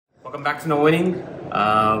Welcome back to No Winning.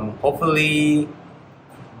 Hopefully,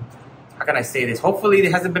 how can I say this? Hopefully it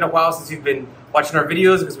hasn't been a while since you've been watching our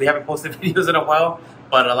videos because we haven't posted videos in a while,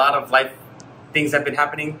 but a lot of life things have been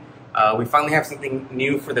happening. We finally have something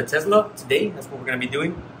new for the Tesla today. That's what we're going to be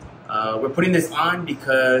doing. We're putting this on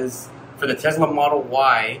because for the Tesla Model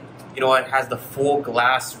Y, you know, it has the full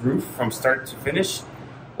glass roof from start to finish.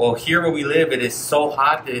 Well, here where we live, it is so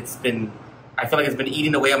hot that I feel like it's been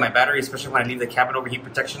eating away at my battery, especially when I leave the cabin overheat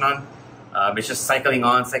protection on. It's just cycling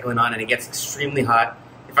on, and it gets extremely hot.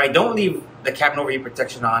 If I don't leave the cabin overheat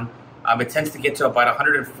protection on, it tends to get to about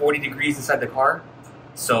 140 degrees inside the car.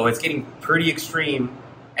 So it's getting pretty extreme.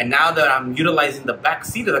 And now that I'm utilizing the back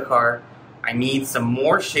seat of the car, I need some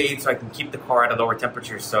more shade so I can keep the car at a lower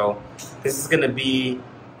temperature. So this is going to be,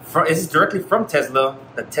 this is directly from Tesla,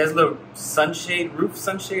 the Tesla Sunshade, roof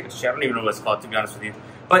Sunshade. Actually, I don't even know what it's called, to be honest with you.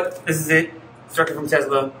 But this is it. Directly from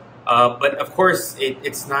Tesla, but of course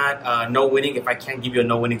it's not no winning if I can't give you a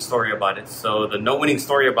no winning story about it. So the no winning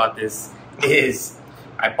story about this is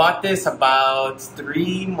I bought this about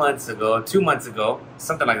 2 months ago,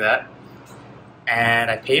 something like that, and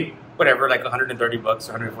I paid whatever, like 130 bucks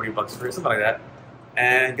or 140 bucks for it, something like that.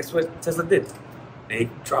 And guess what Tesla did? They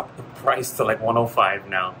dropped the price to like 105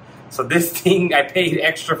 now. So this thing, I paid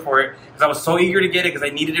extra for it because I was so eager to get it because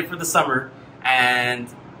I needed it for the summer, and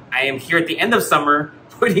I am here at the end of summer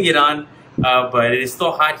putting it on, but it is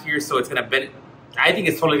still hot here, so it's gonna I think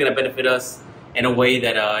it's totally gonna benefit us in a way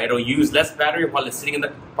that it'll use less battery while it's sitting in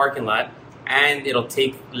the parking lot, and it'll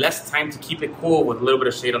take less time to keep it cool with a little bit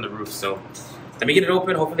of shade on the roof. So let me get it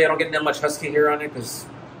open. Hopefully I don't get that much husky hair on it because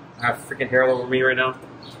I have freaking hair all over me right now.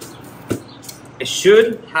 It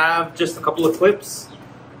should have just a couple of clips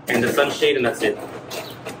and the sunshade, and that's it.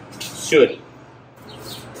 Should.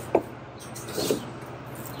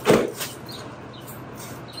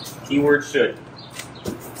 Keyword should.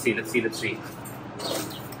 Let's see.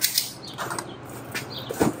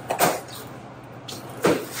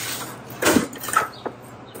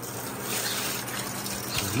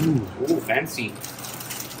 Ooh, fancy.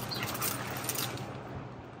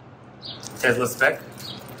 Tesla spec.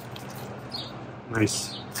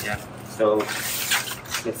 Nice. Yeah. So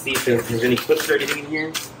let's see if there's any clips or anything in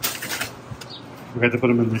here. We have to put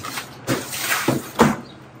them in there.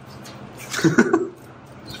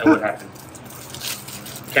 That would happen.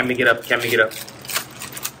 Can we get up?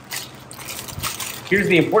 Here's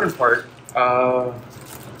the important part.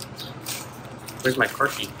 Where's my car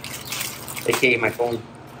key? AKA my phone.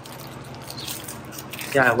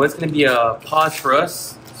 Yeah, well, it's going to be a pause for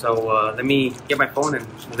us. So let me get my phone and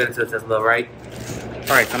we'll get into the Tesla, right?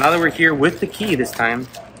 Alright, so now that we're here with the key this time,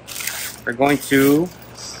 we're going to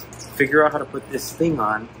figure out how to put this thing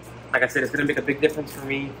on. Like I said, it's going to make a big difference for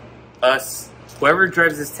me, us. Whoever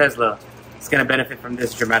drives this Tesla is going to benefit from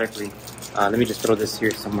this dramatically. Let me just throw this here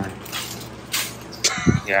somewhere.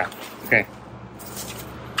 Yeah, okay.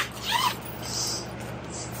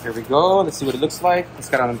 Here we go. Let's see what it looks like. It's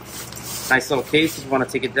got a nice little case if you want to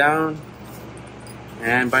take it down.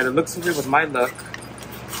 And by the looks of it, with my luck,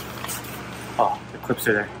 oh, the clips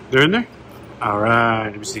are there. They're in there? All right,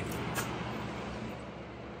 let me see.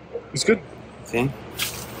 It's good. See?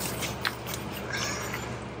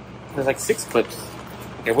 There's like 6 clips.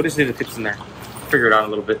 Okay, we'll just leave the clips in there. Figure it out a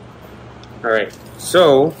little bit. All right,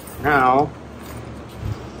 so now.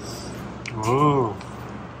 Oh.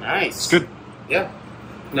 Nice. It's good. Yeah.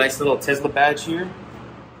 Nice little Tesla badge here.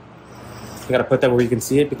 You gotta put that where you can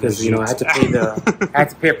see it because, you know, I had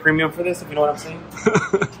to pay a premium for this, if you know what I'm saying.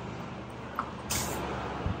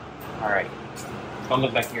 All right. Don't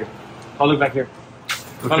look back here. Don't look back here.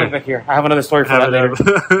 Don't look back here. I have another story for that later.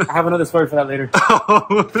 I have another story for that later.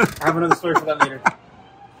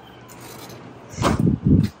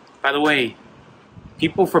 By the way,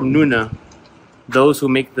 people from Nuna, those who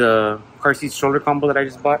make the car seat shoulder combo that I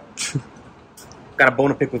just bought, got a bone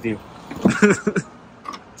to pick with you.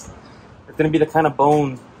 It's gonna be the kind of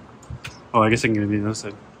bone. Oh, I guess I can get it on the other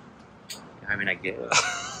side. I mean, I get it.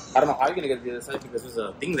 I don't know how you're gonna get to the other side because there's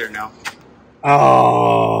a thing there now.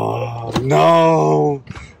 Oh no!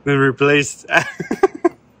 Been replaced.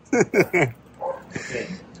 Okay.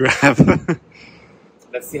 Crap.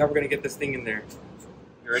 Let's see how we're gonna get this thing in there.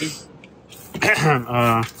 You ready?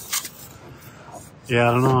 Yeah,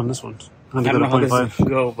 I don't know on this one. I don't know how this will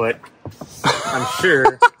go, but I'm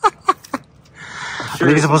sure. I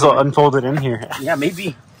think you're supposed to unfold it in here. Yeah,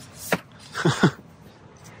 maybe.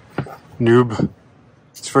 Noob.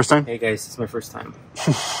 It's first time? Hey guys, it's my first time.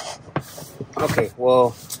 Okay,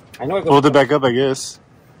 well, I know I hold it back up, I guess.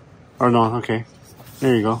 Or no, okay.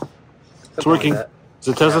 There you go. It's working. Is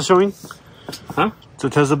the Tesla showing? Huh? Is the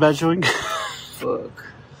Tesla badge showing? Fuck.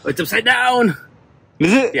 It's upside down.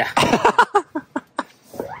 Is it? Yeah.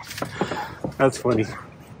 That's funny.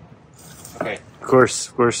 Okay. Of course,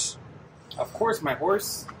 of course. Of course, my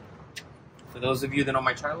horse. For those of you that know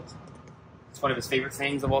my child, it's one of his favorite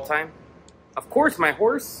sayings of all time. Of course, my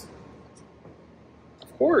horse.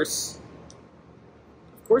 Of course.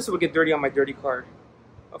 Of course it would get dirty on my dirty car.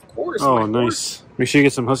 Of course. Oh, my nice. Horse. Make sure you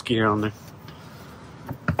get some husky hair on there.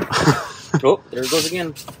 Oh, there it goes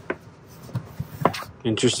again.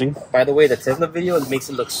 Interesting. By the way, the Tesla video makes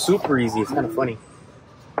it look super easy. It's kind of funny.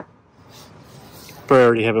 But I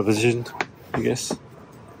already have a position, I guess.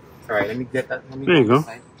 All right, let me get that. Let me there you go.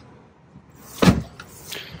 Side.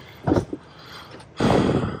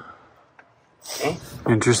 Okay.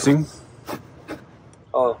 Interesting.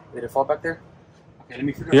 Oh, did it fall back there? Okay, let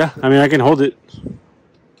me figure Yeah, I mean, I can hold it.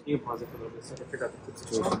 You can pause it for a little bit so I can figure out the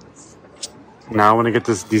situation. Now I want to get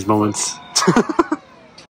these moments.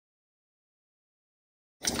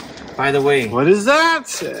 By the way. What is that?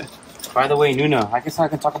 By the way, Nuna, I guess I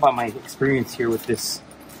can talk about my experience here with this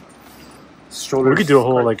stroller. We could do a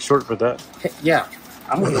whole like short for that. Yeah,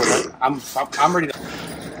 I'm gonna do that. I'm ready to.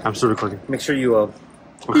 I'm still recording. Make sure you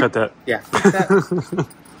We'll cut that. Yeah. Cut that.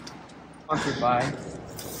 Sponsored by.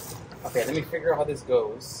 Okay, let me figure out how this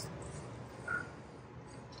goes.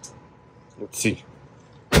 Let's see.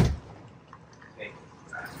 Okay.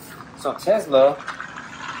 So Tesla,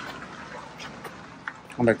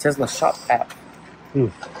 on their Tesla Shop app.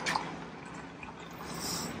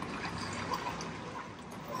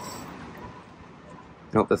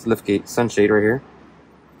 Nope, that's liftgate. Sunshade right here.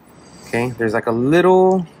 Okay, there's like a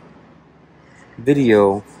little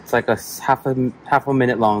video. It's like a half a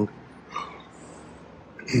minute long.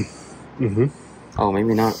 Oh,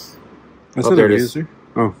 maybe not. That's oh, there it is.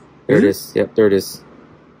 Oh, there it is. Yep, there it is.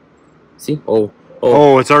 See? Oh,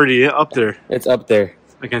 it's already up there. It's up there.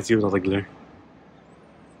 I can't see without the glare.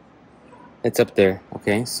 It's up there.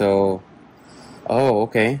 Okay, so. Oh,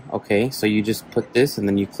 okay. Okay, so you just put this and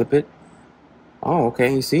then you clip it. Oh,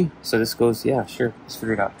 okay, you see? So this goes, yeah, sure. Let's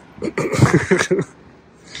figure it out.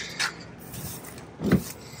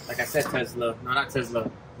 Like I said, Tesla. No, not Tesla.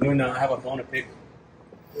 Luna, I have a bone to pick.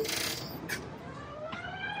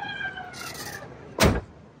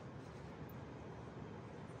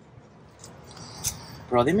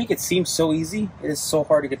 Bro, they make it seem so easy. It is so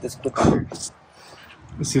hard to get this clip on there. Let's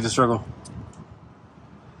see the struggle.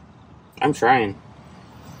 I'm trying.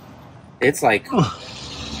 It's like...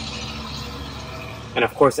 And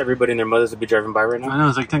of course, everybody and their mothers would be driving by right now. I know,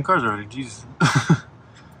 it's like 10 cars already. Jesus.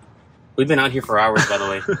 We've been out here for hours, by the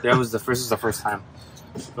way. This is the first time.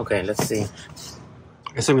 Okay, let's see.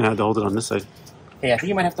 I guess I'm going to have to hold it on this side. Hey, I think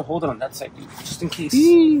you might have to hold it on that side, dude, just in case.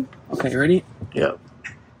 Okay, ready? Yep.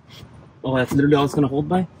 Oh, that's literally all it's going to hold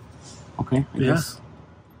by? Okay, I guess.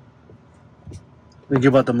 Think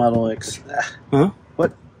about the Model X. Huh?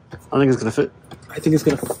 What? I don't think it's going to fit. I think it's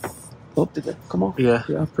going to... Oh, did that come off? Yeah.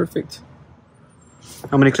 Yeah, perfect.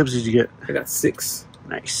 How many clips did you get? I got 6.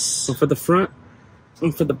 Nice. So for the front,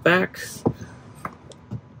 one for the back,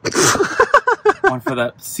 one for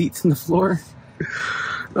the seats and the floor.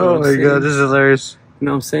 Oh my god, this is hilarious. You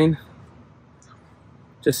know what I'm saying?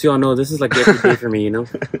 Just so y'all know, this is like every day for me, you know?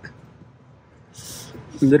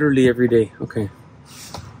 Literally every day. Okay.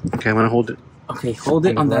 Okay, I'm gonna hold it. Okay, hold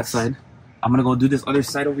it on that side. I'm gonna go do this other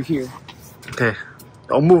side over here. Okay.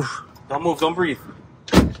 Don't move. Don't move, don't breathe.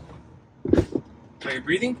 Are you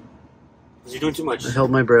breathing? Because you're doing too much. I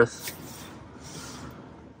held my breath.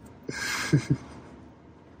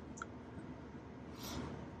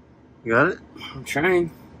 You got it? I'm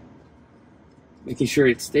trying. Making sure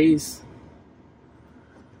it stays.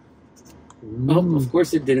 Oh, of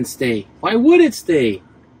course it didn't stay. Why would it stay?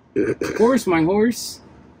 Of course, my horse.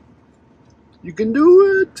 You can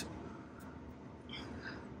do it.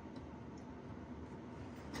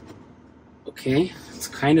 Okay, it's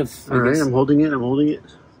kind of... Alright, I'm holding it, I'm holding it.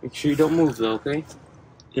 Make sure you don't move though, okay?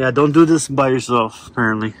 Yeah, don't do this by yourself,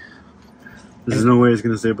 apparently. There's no way it's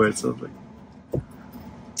gonna stay by itself. Like,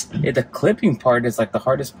 yeah, the clipping part is like the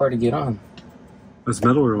hardest part to get on. that's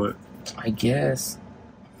metal or what? I guess.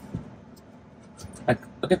 Like,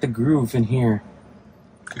 look at the groove in here.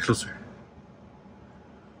 Get closer.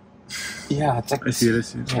 Yeah, it's like... I see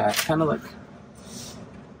it. Yeah, it's kind of like...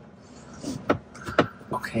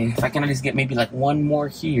 Okay, if I can at least get maybe like one more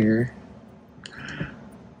here.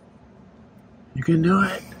 You can do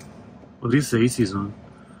it. Well, at least the AC's on.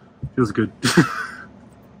 Feels good.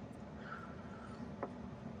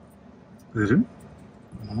 Is it?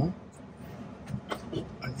 No.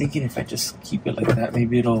 I'm thinking if I just keep it like that,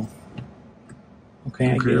 maybe it'll...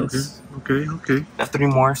 Okay, I guess. Okay. Got 3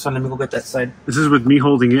 more, so let me go get that side. This is with me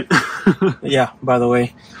holding it. Yeah, by the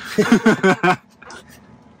way.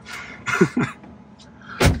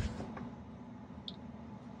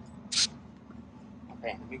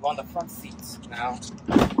 Okay, let me go on the front seats now.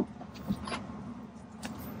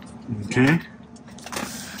 Okay.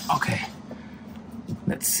 Okay.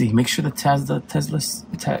 Let's see. Make sure the Tesla's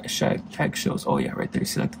tag shows. Oh yeah, right there. You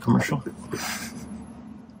see like the commercial?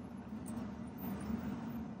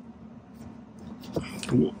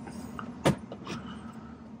 Ooh.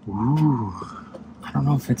 I don't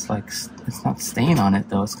know if it's like, it's not staying on it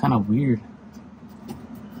though. It's kind of weird.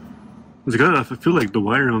 It's good. I feel like the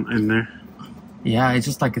wire in there. Yeah, it's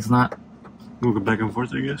just like it's not. We'll go back and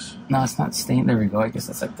forth, I guess. No, it's not staying. There we go. I guess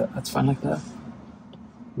that's like that. That's fine like that.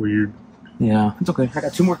 Weird. Yeah, it's okay. I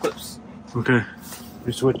got 2 more clips. Okay.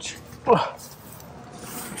 We switch.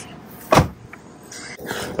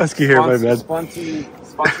 Husky hair, my bad.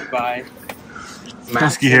 Sponsored by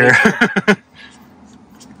Husky hair.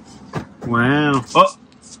 Wow. Oh!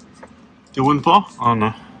 It wouldn't fall? Oh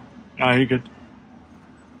no. Ah, you're good.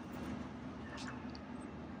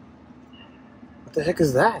 What the heck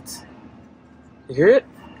is that? You hear it?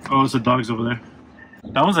 Oh, it's the dogs over there.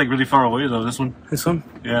 That one's like really far away though, this one. This one?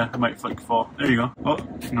 Yeah, it might like fall. There you go. Oh,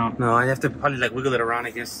 no. No, I have to probably like wiggle it around,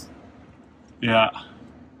 I guess. Yeah.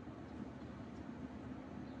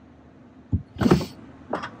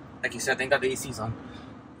 Like you said, thank God the AC's on.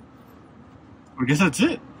 I guess that's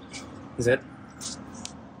it. Is it?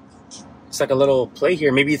 It's like a little play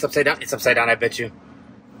here. Maybe it's upside down. It's upside down, I bet you.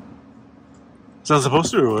 Is that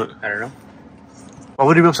supposed to or what? I don't know. Why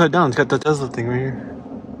would it be upside down? It's got the Tesla thing right here.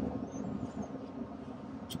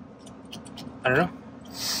 I don't know.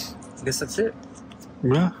 I guess that's it.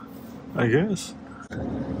 Yeah, I guess.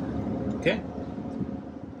 Okay.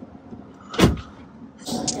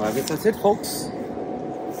 Well, I guess that's it, folks.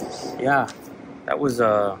 Yeah, that was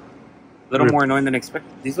a little more annoying than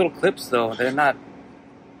expected. These little clips, though, they're not...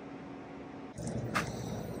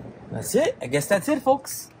 That's it. I guess that's it,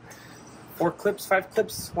 folks. 4 clips, 5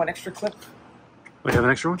 clips, 1 extra clip. We have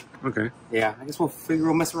an extra one? Okay. Yeah, I guess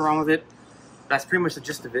we'll mess around with it. That's pretty much the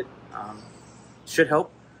gist of it. Should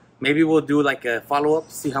help. Maybe we'll do like a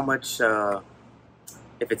follow-up, see how much,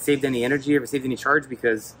 if it saved any energy, if it saved any charge,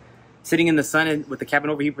 because sitting in the sun and with the cabin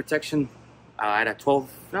overheat protection at a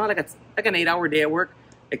 12, no, like an 8-hour day at work,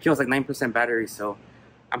 it kills like 9% battery. So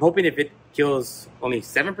I'm hoping if it kills only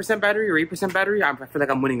 7% battery or 8% battery, I feel like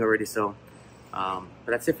I'm winning already. So, but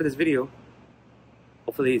that's it for this video.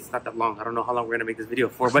 Hopefully it's not that long. I don't know how long we're gonna make this video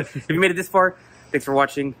for, but if you made it this far, thanks for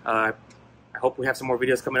watching. I hope we have some more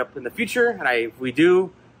videos coming up in the future, and if we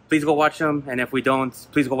do, please go watch them. And if we don't,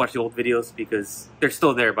 please go watch the old videos because they're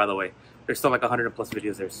still there, by the way. There's still like 100+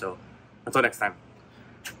 videos there. So until next time.